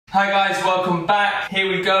Hi guys, welcome back.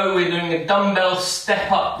 Here we go, we're doing a dumbbell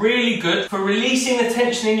step up. Really good for releasing the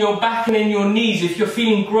tension in your back and in your knees. If you're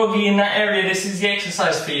feeling groggy in that area, this is the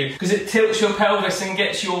exercise for you because it tilts your pelvis and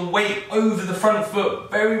gets your weight over the front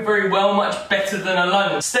foot very well, much better than a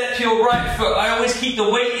lunge. Step your right foot. I always keep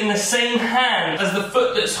the weight in the same hand as the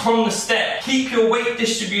foot that's on the step. Keep your weight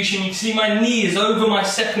distribution. You can see my knee is over my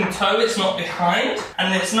second toe, it's not behind,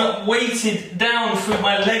 and it's not weighted down through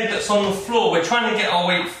my leg that's on the floor. We're trying to get our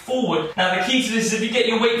weight forward. Now the key to this is if you get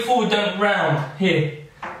your weight forward, don't round. Here.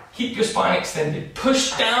 Keep your spine extended.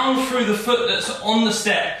 Push down through the foot that's on the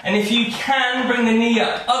step. And if you can, bring the knee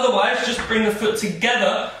up. Otherwise, just bring the foot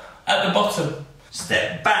together at the bottom.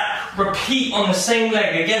 Step back. Repeat on the same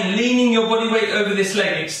leg. Again, leaning your body weight over this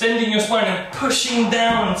leg, extending your spine and pushing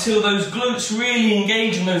down until those glutes really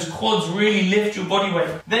engage and those quads really lift your body weight.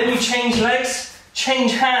 Then you change legs.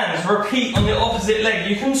 Change hands, repeat on the opposite leg.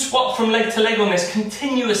 You can swap from leg to leg on this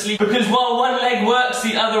continuously because while one leg works,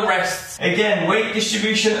 the other rests. Again, weight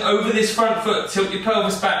distribution over this front foot. Tilt your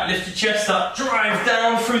pelvis back, lift your chest up, drive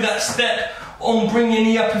down through that step. Bring your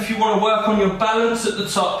knee up if you want to work on your balance at the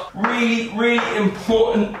top. Really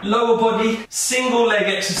important lower body, single leg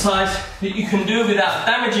exercise that you can do without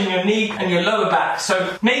damaging your knee and your lower back.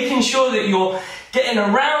 So making sure that you're getting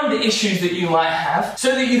around the issues that you might have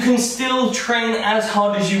so that you can still train as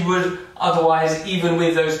hard as you would otherwise, even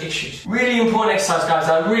with those issues. Really important exercise, guys.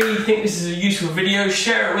 I really think this is a useful video.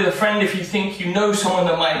 Share it with a friend if you think you know someone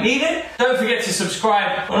that might need it. Don't forget to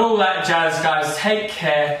subscribe and all that jazz, guys. Take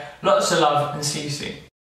care, lots of love, and see you soon.